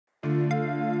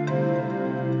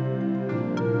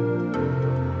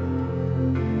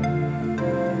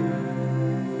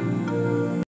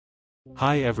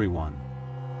Hi everyone.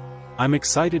 I'm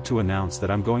excited to announce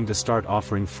that I'm going to start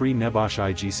offering free Nebosh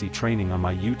IGC training on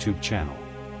my YouTube channel.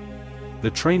 The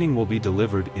training will be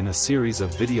delivered in a series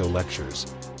of video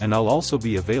lectures, and I'll also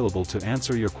be available to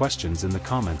answer your questions in the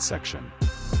comments section.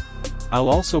 I'll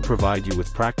also provide you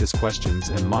with practice questions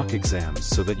and mock exams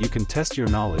so that you can test your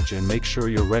knowledge and make sure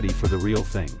you're ready for the real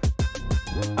thing.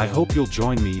 I hope you'll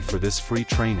join me for this free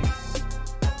training.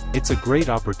 It's a great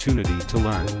opportunity to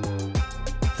learn.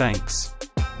 Thanks.